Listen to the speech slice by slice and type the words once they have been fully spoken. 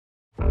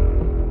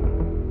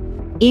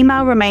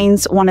Email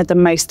remains one of the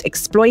most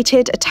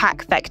exploited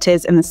attack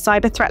vectors in the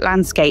cyber threat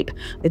landscape,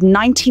 with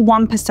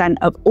 91%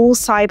 of all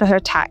cyber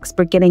attacks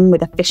beginning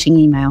with a phishing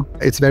email.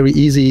 It's very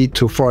easy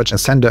to forge a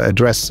sender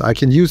address. I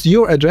can use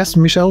your address,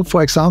 Michelle,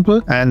 for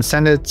example, and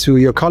send it to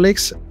your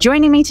colleagues.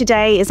 Joining me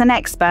today is an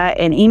expert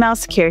in email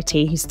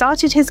security who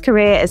started his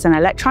career as an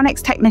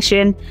electronics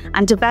technician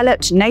and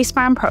developed No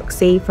Spam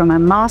Proxy from a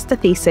master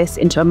thesis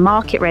into a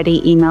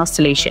market-ready email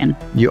solution.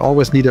 You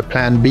always need a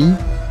plan B.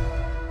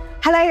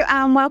 Hello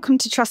and welcome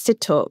to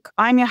Trusted Talk.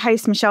 I'm your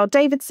host, Michelle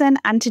Davidson,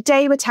 and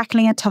today we're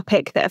tackling a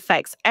topic that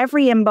affects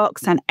every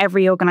inbox and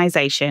every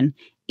organization: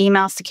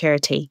 email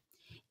security.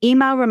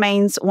 Email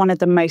remains one of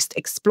the most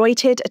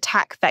exploited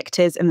attack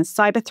vectors in the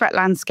cyber threat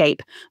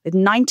landscape, with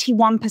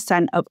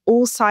 91% of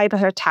all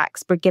cyber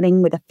attacks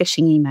beginning with a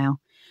phishing email.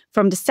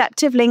 From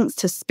deceptive links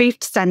to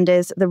spoofed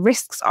senders, the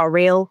risks are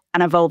real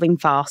and evolving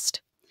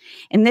fast.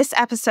 In this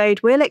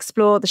episode, we'll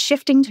explore the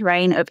shifting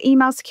terrain of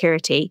email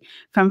security,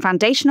 from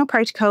foundational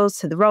protocols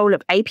to the role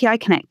of API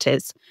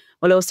connectors.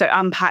 We'll also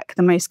unpack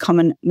the most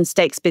common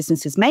mistakes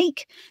businesses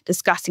make,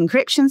 discuss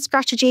encryption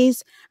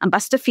strategies, and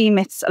bust a few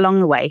myths along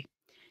the way.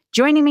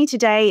 Joining me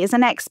today is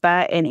an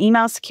expert in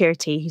email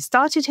security who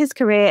started his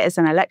career as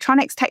an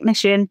electronics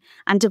technician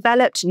and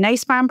developed No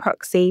Spam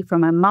Proxy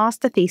from a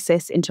master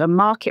thesis into a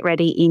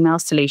market-ready email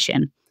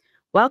solution.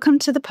 Welcome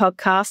to the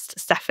podcast,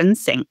 Stefan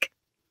Cink.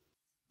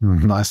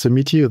 Nice to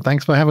meet you.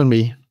 Thanks for having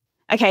me.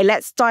 Okay,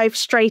 let's dive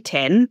straight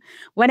in.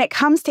 When it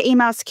comes to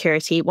email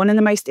security, one of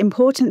the most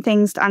important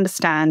things to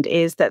understand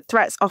is that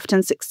threats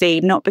often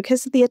succeed not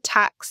because the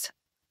attacks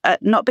are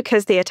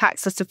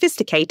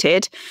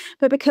sophisticated,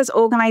 but because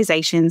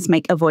organizations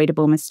make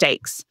avoidable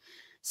mistakes.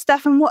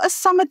 Stefan, what are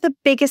some of the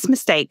biggest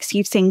mistakes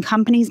you've seen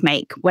companies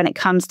make when it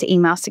comes to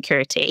email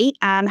security,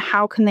 and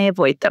how can they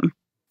avoid them?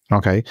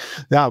 Okay.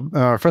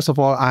 Yeah. First of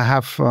all, I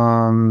have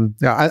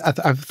I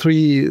have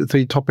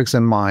three topics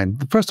in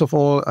mind. First of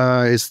all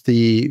is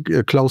the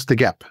close the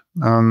gap.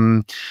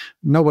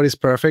 Nobody's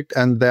perfect,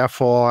 and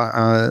therefore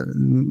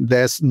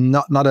there's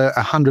not a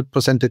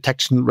 100%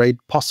 detection rate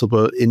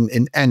possible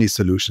in any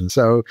solution.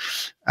 So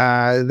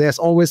there's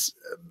always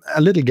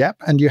a little gap,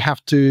 and you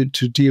have to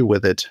deal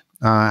with it.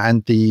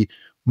 And the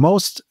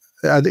most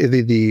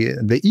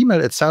the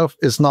email itself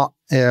is not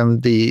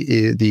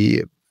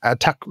the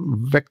attack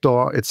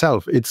vector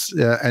itself. It's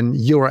an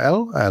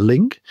URL, a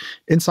link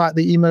inside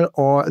the email,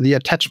 or the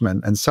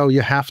attachment. And so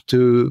you have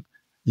to,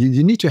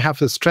 you need to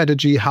have a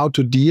strategy how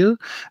to deal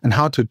and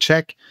how to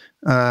check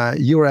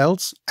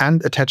URLs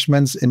and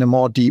attachments in a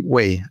more deep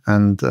way.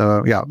 And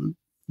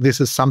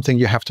this is something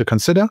you have to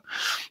consider.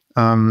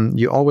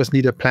 You always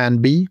need a plan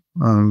B.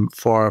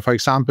 For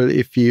example,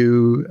 if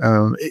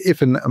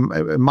a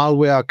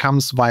malware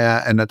comes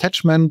via an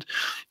attachment,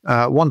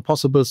 one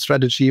possible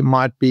strategy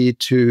might be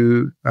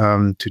to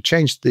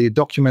change the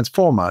document's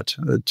format,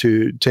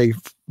 to take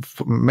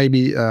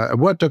maybe a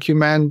Word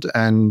document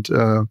and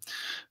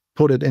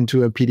put it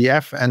into a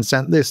PDF and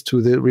send this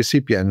to the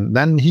recipient.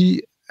 Then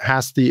he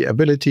has the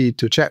ability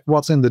to check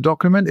what's in the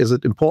document. Is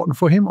it important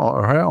for him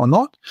or her or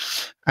not?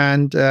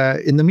 And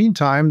in the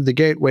meantime, the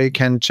gateway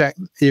can check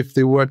if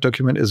the Word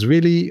document is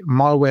really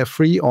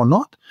malware-free or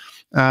not.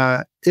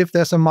 If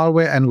there's a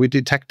malware and we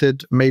detect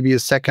it maybe a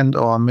second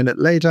or a minute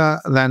later,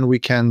 then we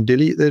can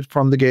delete it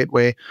from the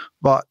gateway,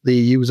 but the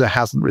user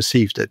hasn't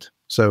received it.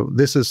 So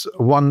this is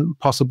one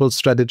possible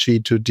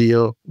strategy to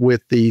deal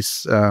with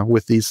these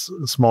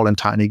small and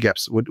tiny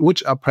gaps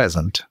which are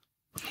present.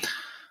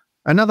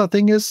 Another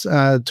thing is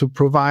to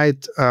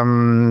provide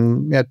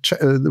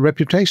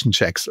reputation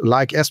checks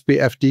like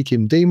SPF,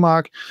 DKIM,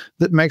 DMARC.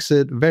 That makes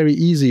it very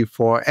easy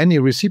for any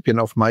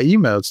recipient of my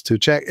emails to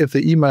check if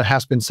the email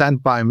has been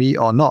sent by me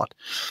or not.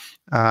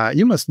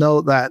 You must know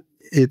that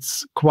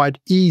it's quite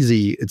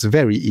easy. It's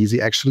very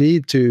easy,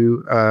 actually,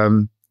 to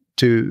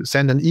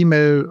send an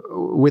email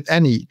with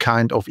any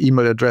kind of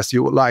email address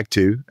you would like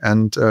to.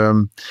 And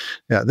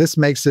this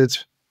makes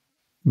it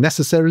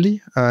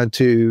necessary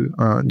to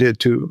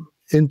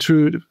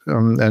include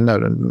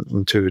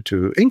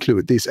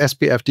these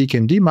SPF,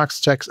 DKIM,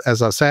 DMARC checks,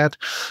 as I said,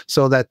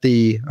 so that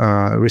the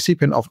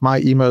recipient of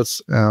my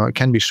emails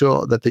can be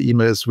sure that the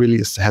email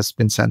has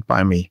been sent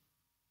by me.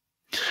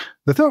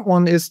 The third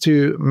one is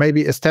to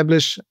maybe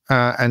establish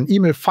an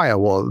email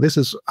firewall. This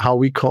is how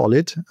we call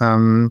it.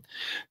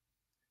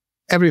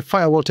 Every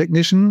firewall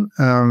technician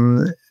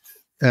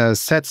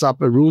sets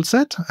up a rule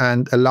set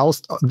and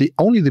allows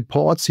only the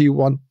ports he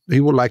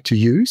would like to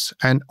use,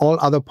 and all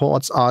other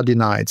ports are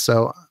denied.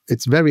 So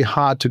it's very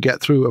hard to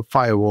get through a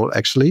firewall,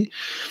 actually.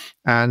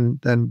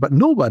 But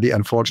nobody,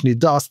 unfortunately,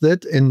 does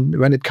that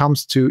when it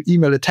comes to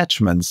email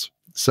attachments.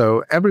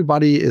 So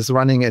everybody is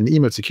running an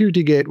email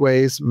security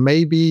gateways.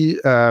 Maybe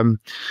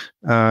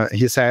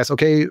he says,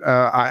 okay,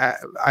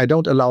 I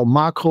don't allow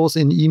macros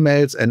in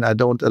emails, and I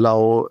don't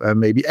allow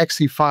maybe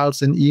exe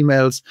files in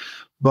emails.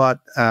 But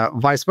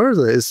vice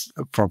versa is,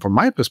 from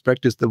my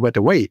perspective, the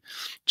better way.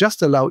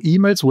 Just allow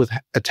emails with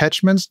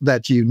attachments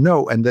that you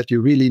know and that you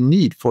really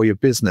need for your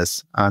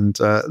business. And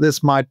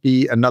this might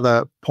be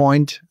another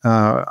point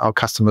our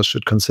customers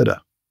should consider.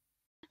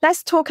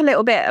 Let's talk a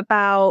little bit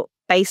about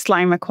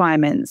baseline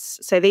requirements.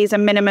 So these are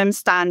minimum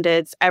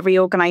standards every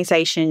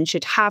organization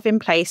should have in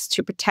place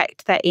to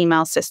protect their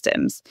email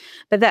systems,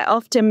 but they're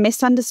often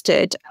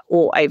misunderstood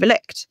or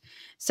overlooked.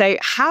 So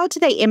how do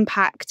they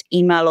impact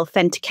email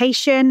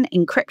authentication,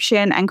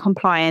 encryption, and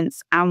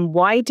compliance? And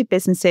why do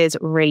businesses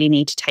really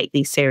need to take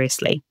these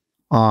seriously?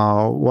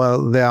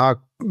 Well, there are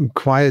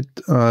quite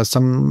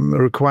some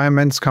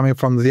requirements coming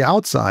from the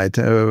outside.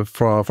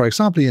 For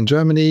example, in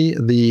Germany,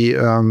 the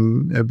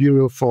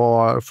Bureau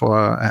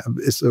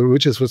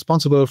which is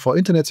responsible for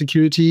internet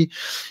security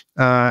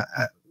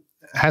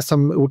has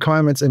some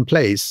requirements in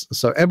place.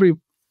 So every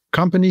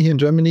company in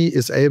Germany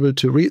is able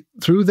to read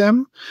through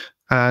them,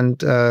 and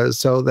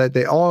so that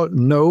they all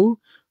know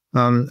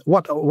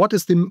what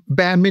is the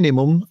bare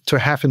minimum to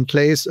have in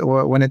place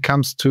or when it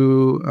comes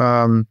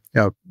to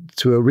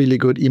to a really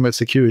good email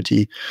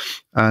security.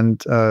 And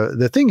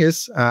the thing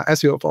is,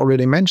 as you have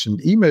already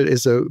mentioned, email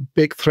is a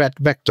big threat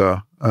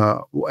vector.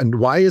 And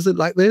why is it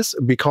like this?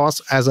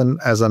 Because as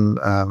an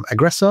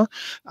aggressor,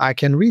 I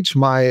can reach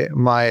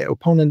my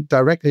opponent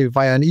directly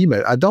via an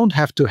email. I don't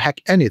have to hack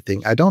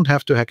anything. I don't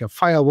have to hack a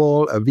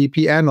firewall, a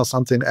VPN, or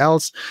something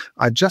else.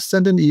 I just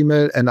send an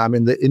email, and I'm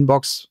in the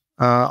inbox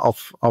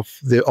of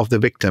the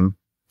victim.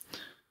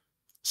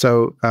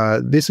 So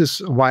this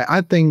is why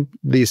I think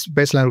these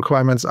baseline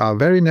requirements are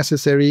very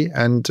necessary,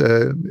 and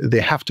they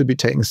have to be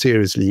taken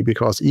seriously,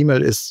 because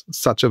email is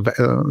such a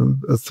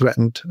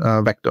threatened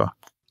vector.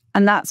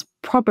 And that's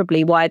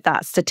probably why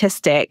that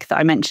statistic that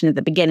I mentioned at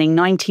the beginning,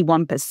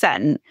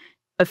 91%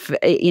 of,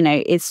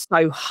 is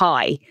so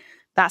high.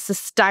 That's a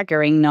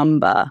staggering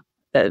number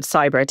of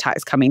cyber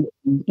attacks coming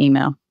from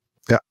email.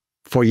 Yeah,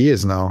 for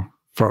years now.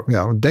 For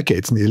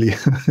decades nearly.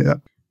 Yeah.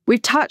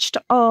 We've touched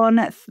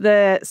on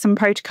some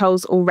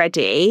protocols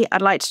already.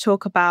 I'd like to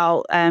talk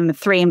about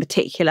 3 in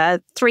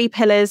particular, 3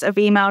 pillars of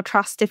email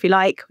trust, if you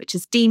like, which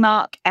is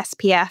DMARC,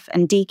 SPF,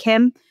 and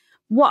DKIM.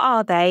 What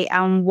are they,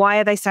 and why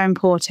are they so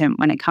important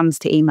when it comes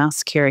to email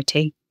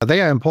security?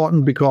 They are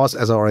important because,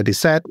 as I already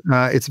said,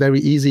 it's very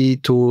easy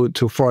to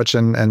forge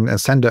a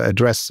sender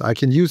address. I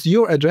can use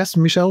your address,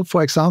 Michelle,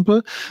 for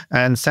example,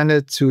 and send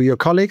it to your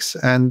colleagues,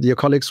 and your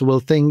colleagues will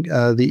think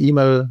the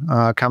email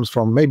comes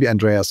from maybe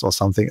Andreas or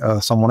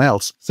someone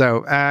else.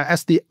 So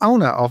as the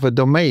owner of a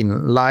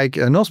domain like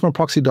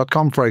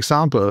nosmanproxy.com, for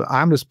example,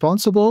 I'm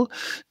responsible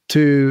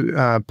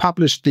to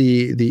publish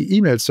the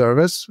email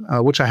service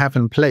which I have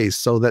in place,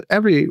 so that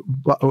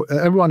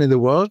everyone in the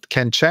world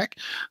can check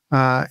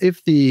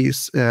if the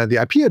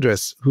IP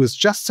address who is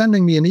just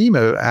sending me an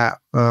email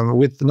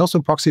with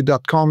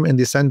nosmanproxy.com in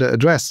the sender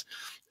address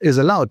is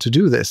allowed to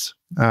do this.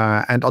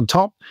 And on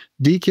top,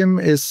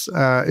 DKIM is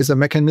a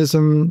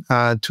mechanism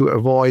to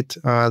avoid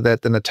that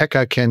an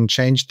attacker can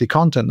change the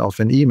content of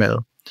an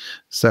email.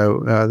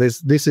 So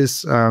this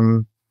is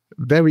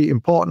very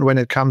important when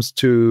it comes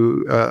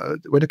to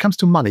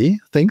money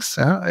things.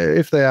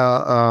 If there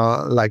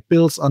are like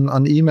bills on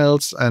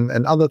emails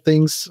and other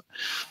things,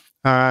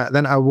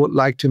 then I would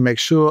like to make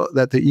sure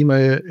that the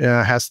email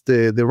has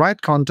the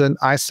right content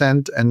I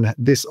sent, and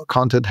this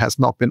content has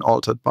not been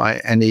altered by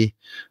any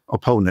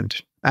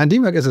opponent. And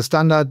DMARC is a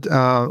standard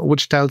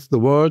which tells the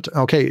world,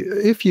 okay,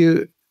 if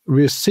you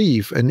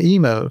receive an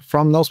email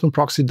from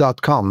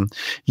nosmanproxy.com,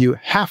 you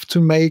have to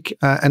make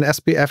an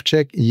SPF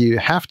check, you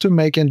have to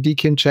make a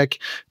DKIM check,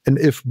 and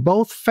if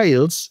both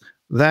fails,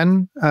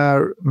 then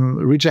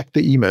reject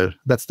the email.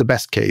 That's the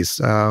best case.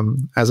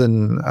 As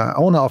an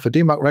owner of a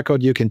DMARC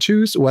record, you can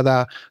choose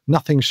whether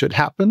nothing should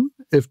happen.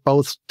 If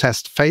both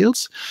tests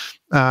fails,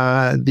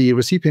 the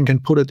recipient can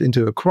put it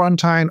into a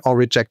quarantine or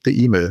reject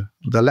the email.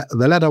 The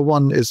latter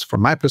one is,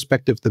 from my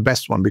perspective, the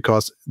best one,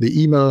 because the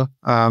email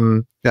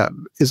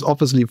is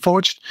obviously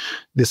forged.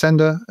 The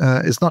sender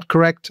is not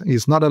correct.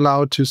 He's not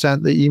allowed to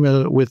send the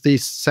email with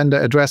this sender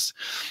address,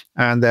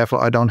 and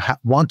therefore I don't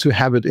want to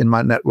have it in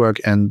my network,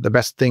 and the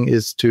best thing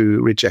is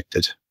to reject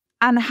it.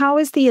 And how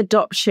is the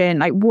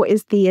adoption, what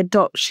is the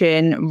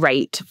adoption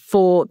rate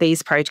for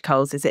these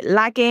protocols? Is it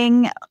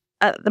lagging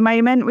at the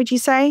moment, would you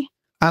say?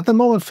 At the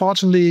moment,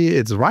 fortunately,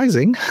 it's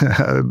rising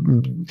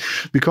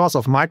because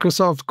of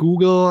Microsoft,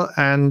 Google,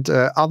 and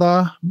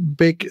other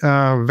big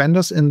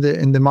vendors in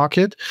the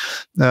market.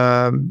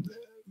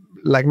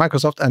 Like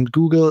Microsoft and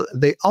Google,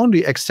 they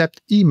only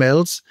accept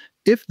emails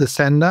if the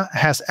sender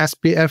has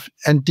SPF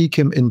and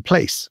DKIM in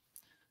place.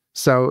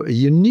 So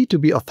you need to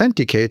be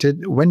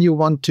authenticated when you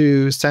want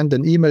to send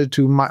an email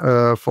to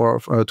a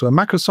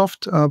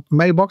Microsoft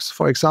mailbox,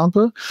 for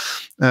example.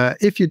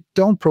 If you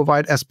don't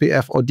provide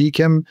SPF or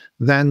DKIM,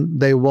 then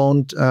they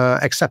won't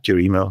accept your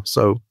email.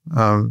 So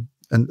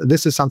and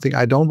this is something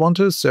I don't want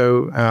to.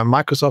 So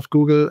Microsoft,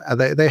 Google,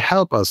 they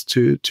help us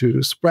to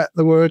spread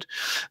the word,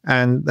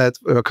 and that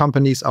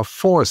companies are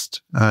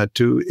forced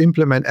to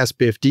implement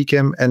SPF,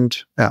 DKIM,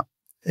 and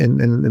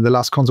in the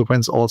last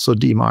consequence also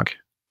DMARC.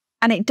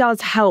 And it does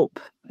help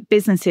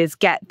businesses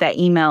get their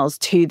emails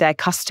to their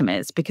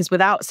customers, because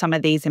without some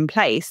of these in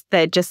place,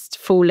 they're just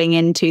falling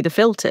into the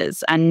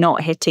filters and not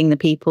hitting the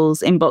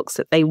people's inbox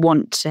that they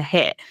want to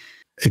hit.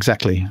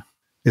 Exactly.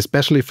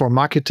 Especially for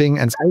marketing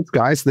and sales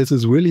guys, this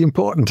is really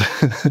important.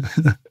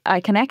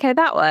 I can echo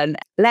that one.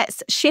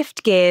 Let's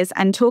shift gears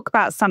and talk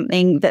about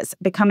something that's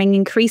becoming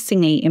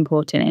increasingly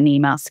important in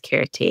email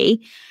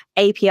security: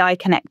 API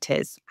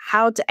connectors.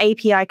 How do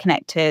API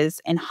connectors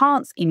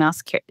enhance email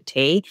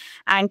security?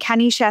 And can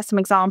you share some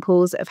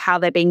examples of how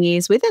they're being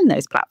used within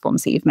those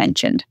platforms that you've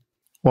mentioned?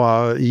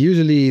 Well,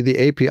 usually the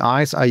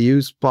APIs are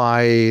used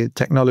by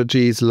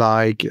technologies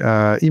like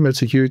email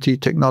security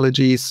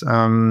technologies.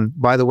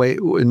 By the way,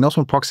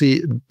 Nostrum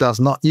Proxy does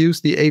not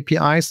use the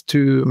APIs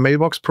to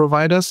mailbox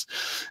providers,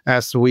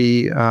 as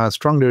we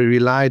strongly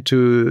rely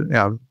to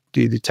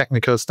the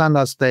technical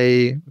standards.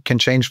 They can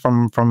change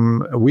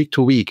from week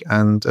to week,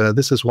 and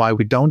this is why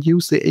we don't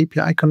use the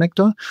API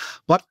connector.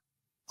 But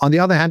on the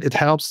other hand, it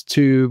helps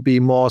to be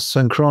more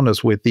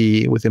synchronous with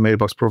the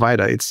mailbox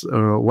provider. It's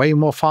way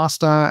more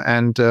faster,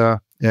 and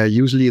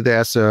usually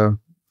there's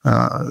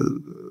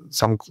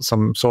some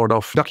sort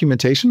of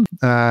documentation,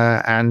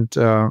 and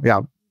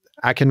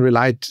I can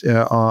rely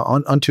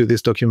onto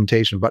this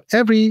documentation. But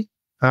every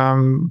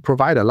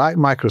provider like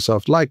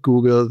Microsoft, like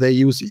Google, they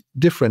use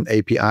different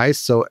APIs.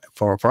 So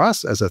for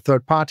us as a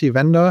third-party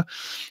vendor,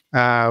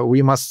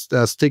 we must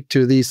stick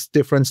to these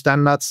different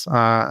standards,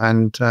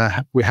 and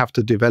we have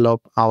to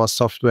develop our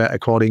software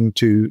according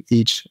to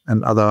each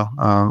and other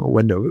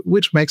vendor,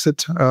 which makes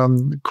it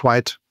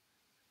quite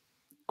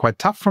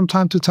tough from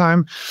time to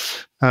time.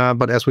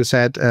 But as we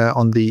said,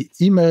 on the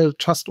email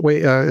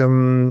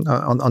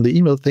on the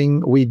email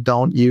thing, we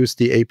don't use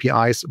the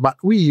APIs, but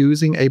we're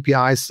using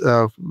APIs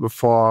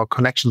for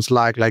connections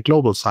like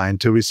GlobalSign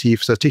to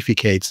receive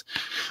certificates.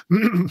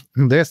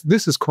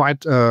 This is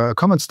quite a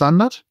common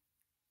standard,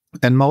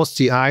 and most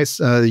CIs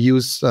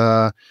use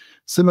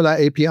similar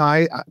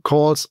API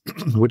calls,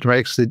 which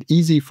makes it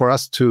easy for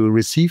us to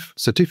receive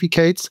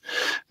certificates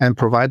and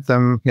provide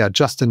them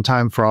just in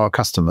time for our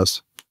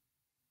customers.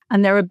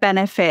 And there are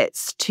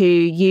benefits to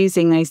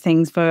using those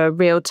things for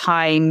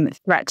real-time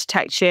threat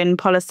detection,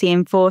 policy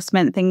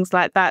enforcement, things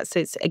like that.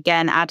 So it's,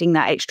 again, adding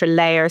that extra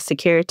layer of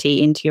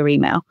security into your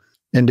email.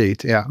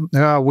 Indeed, yeah.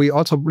 We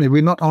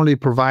not only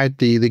provide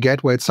the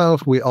gateway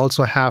itself, we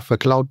also have a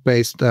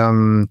cloud-based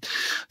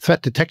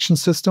threat detection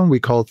system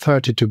we call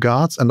 32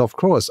 Guards. And of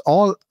course,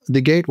 all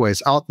the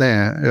gateways out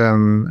there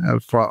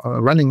for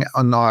running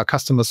on our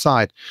customer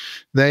side,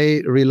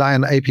 they rely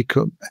on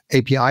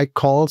API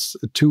calls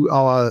to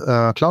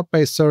our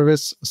cloud-based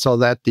service, so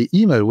that the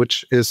email,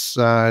 which is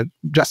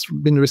just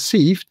been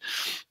received,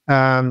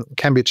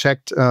 can be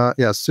checked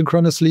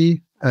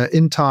synchronously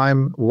in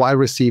time while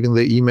receiving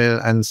the email,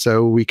 and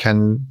so we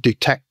can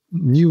detect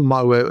new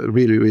malware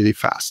really, really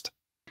fast.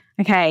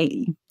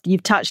 Okay,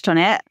 you've touched on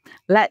it.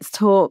 Let's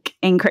talk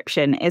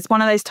encryption. It's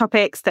one of those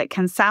topics that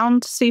can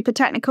sound super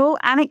technical,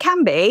 and it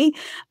can be,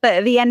 but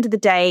at the end of the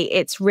day,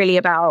 it's really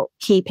about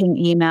keeping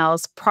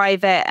emails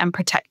private and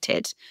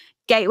protected.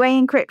 Gateway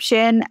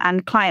encryption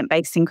and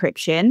client-based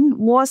encryption,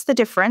 what's the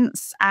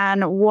difference,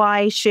 and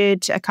why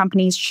should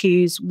companies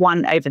choose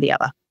one over the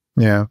other?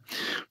 Yeah.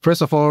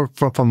 First of all,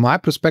 from my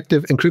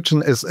perspective,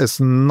 encryption is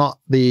not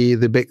the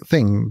big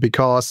thing,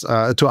 because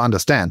to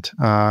understand,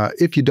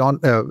 if you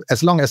don't,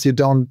 as long as you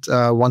don't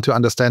want to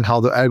understand how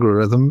the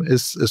algorithm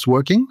is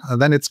working,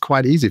 then it's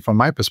quite easy from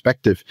my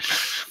perspective.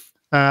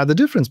 The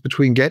difference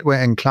between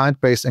gateway and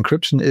client-based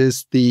encryption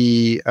is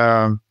the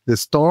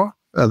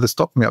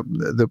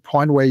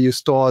point where you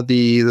store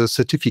the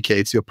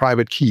certificates, your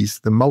private keys,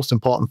 the most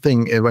important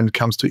thing when it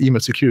comes to email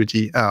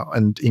security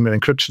and email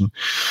encryption.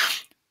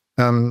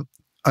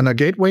 On a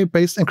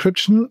gateway-based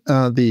encryption,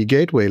 the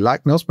gateway,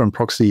 like Nostrum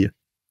Proxy,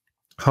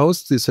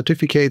 hosts the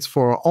certificates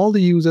for all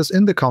the users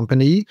in the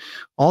company.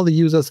 All the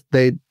users,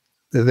 they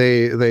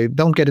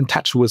don't get in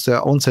touch with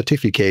their own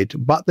certificate,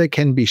 but they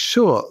can be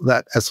sure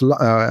that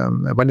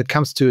when it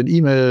comes to an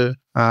email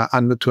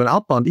and to an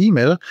outbound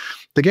email,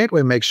 the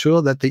gateway makes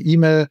sure that the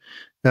email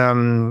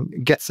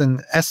gets an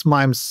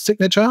SMIME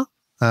signature.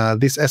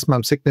 This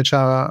SMIME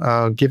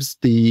signature gives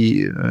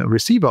the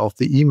receiver of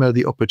the email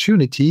the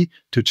opportunity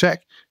to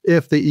check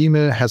if the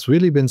email has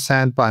really been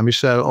sent by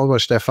Michelle or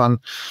Stefan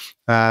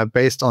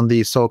based on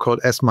the so-called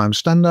SMIME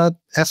standard.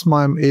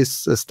 SMIME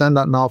is a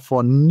standard now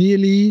for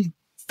nearly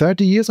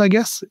 30 years, I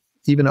guess,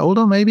 even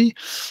older maybe.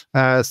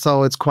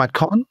 So it's quite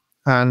common,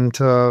 and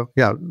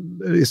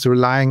is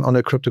relying on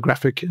a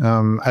cryptographic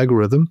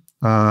algorithm,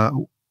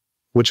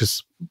 which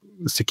is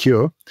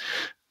secure.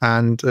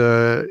 And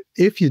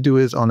if you do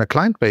it on a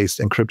client-based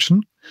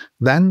encryption,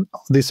 then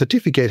the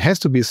certificate has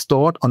to be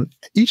stored on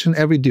each and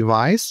every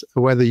device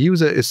where the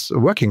user is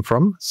working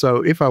from. So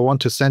if I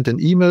want to send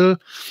an email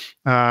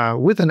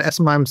with an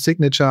SMIME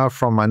signature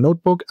from my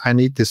notebook, I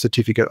need the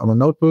certificate on the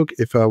notebook.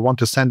 If I want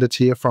to send it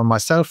here from my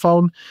cell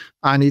phone,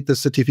 I need the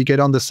certificate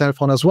on the cell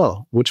phone as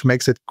well, which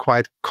makes it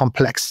quite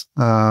complex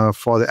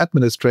for the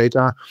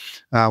administrator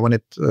when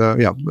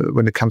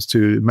it comes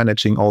to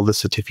managing all the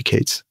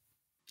certificates.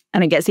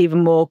 And it gets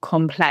even more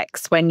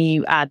complex when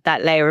you add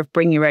that layer of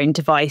bring your own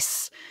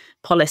device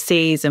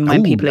policies, and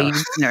when people are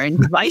using their own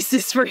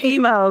devices for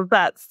email,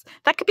 that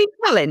could be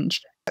a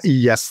challenge.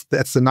 Yes,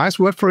 that's a nice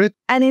word for it.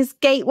 And is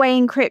gateway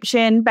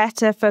encryption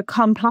better for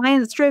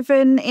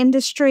compliance-driven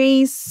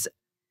industries?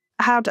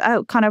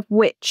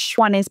 Which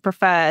one is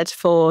preferred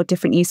for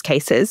different use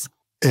cases?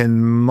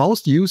 In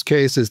most use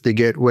cases, the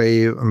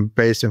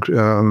gateway-based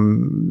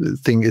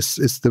thing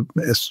is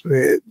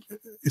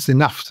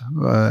enough.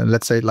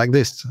 Let's say it like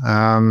this.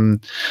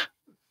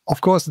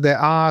 Of course, there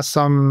are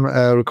some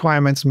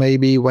requirements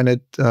maybe when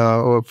it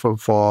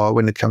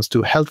when it comes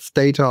to health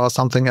data or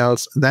something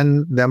else.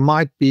 Then there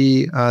might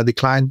be the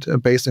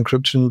client-based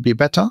encryption be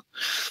better.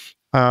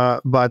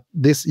 But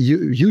this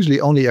usually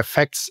only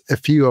affects a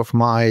few of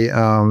my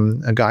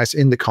guys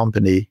in the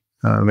company.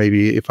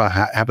 Maybe if I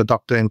have a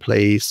doctor in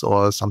place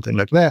or something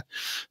like that,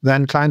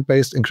 then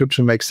client-based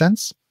encryption makes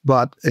sense.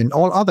 But in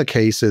all other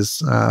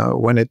cases,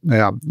 when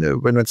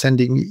we're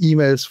sending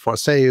emails for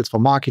sales, for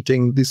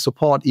marketing, these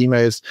support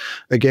emails,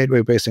 a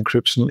gateway-based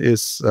encryption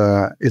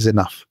is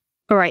enough.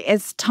 All right,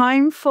 it's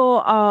time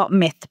for our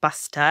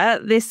Mythbuster.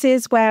 This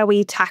is where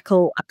we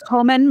tackle a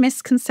common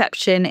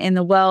misconception in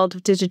the world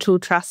of digital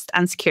trust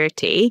and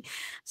security.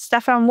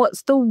 Stefan,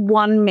 what's the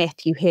one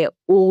myth you hear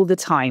all the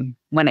time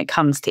when it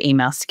comes to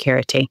email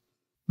security?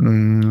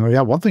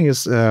 One thing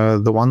is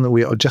the one that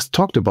we just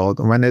talked about,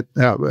 when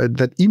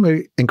that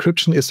email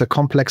encryption is a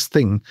complex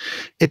thing.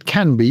 It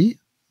can be,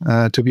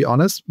 to be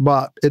honest,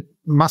 but it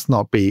must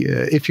not be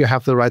if you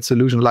have the right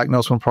solution like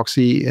Node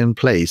Proxy in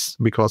place,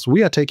 because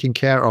we are taking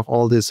care of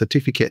all the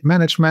certificate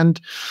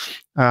management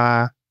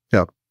by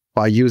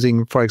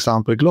using, for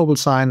example,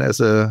 GlobalSign as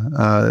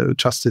a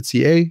trusted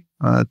CA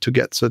to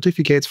get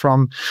certificates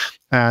from,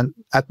 and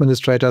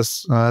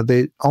administrators,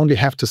 they only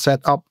have to set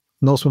up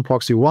Node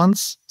Proxy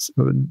once,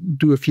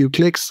 do a few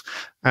clicks,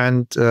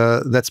 and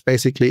that's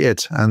basically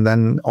it. And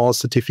then all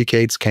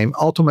certificates came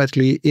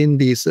automatically in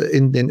these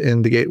in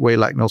the gateway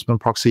like Node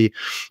Proxy,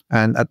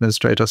 and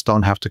administrators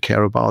don't have to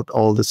care about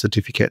all the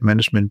certificate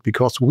management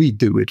because we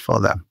do it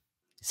for them.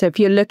 So if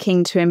you're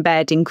looking to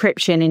embed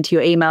encryption into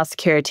your email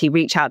security,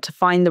 reach out to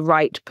find the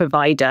right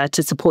provider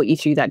to support you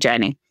through that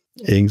journey.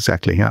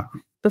 Exactly, yeah.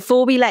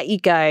 Before we let you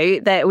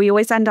go, we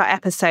always end our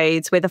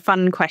episodes with a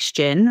fun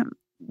question.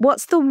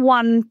 What's the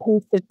one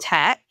piece of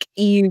tech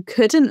you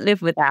couldn't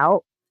live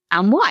without,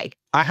 and why?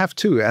 I have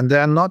two, and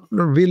they're not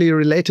really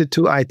related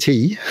to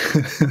IT.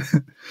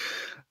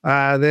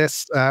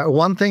 There's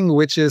one thing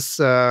which is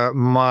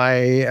my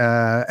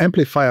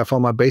amplifier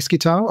for my bass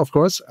guitar, of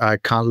course. I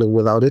can't live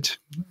without it.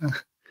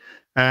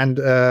 And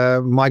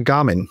my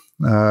Garmin,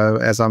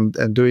 as I'm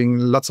doing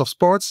lots of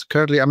sports.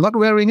 Currently, I'm not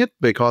wearing it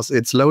because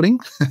it's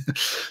loading.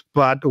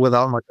 But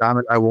without my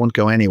Garmin, I won't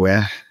go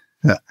anywhere.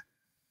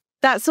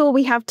 That's all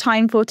we have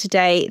time for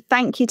today.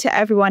 Thank you to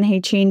everyone who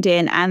tuned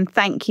in, and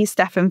thank you,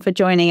 Stefan, for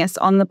joining us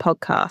on the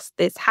podcast.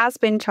 This has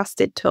been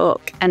Trusted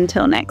Talk.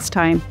 Until next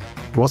time.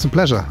 It was a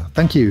pleasure.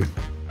 Thank you.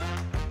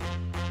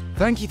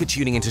 Thank you for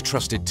tuning into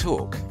Trusted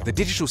Talk, the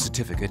digital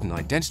certificate and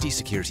identity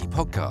security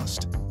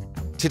podcast.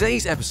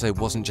 Today's episode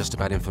wasn't just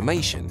about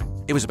information,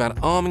 it was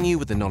about arming you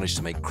with the knowledge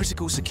to make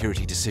critical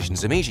security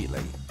decisions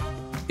immediately.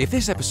 If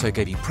this episode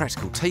gave you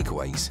practical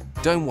takeaways,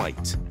 don't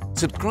wait.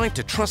 Subscribe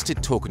to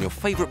Trusted Talk on your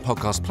favourite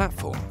podcast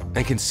platform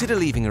and consider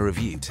leaving a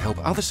review to help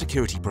other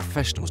security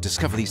professionals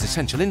discover these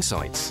essential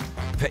insights.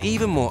 For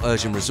even more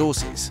urgent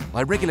resources,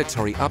 like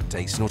regulatory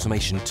updates and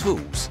automation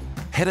tools,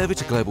 head over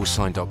to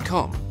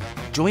globalsign.com.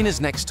 Join us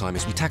next time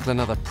as we tackle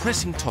another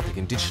pressing topic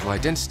in digital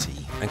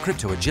identity and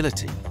crypto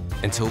agility.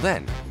 Until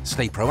then,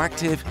 stay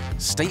proactive,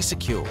 stay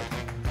secure,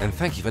 and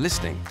thank you for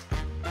listening.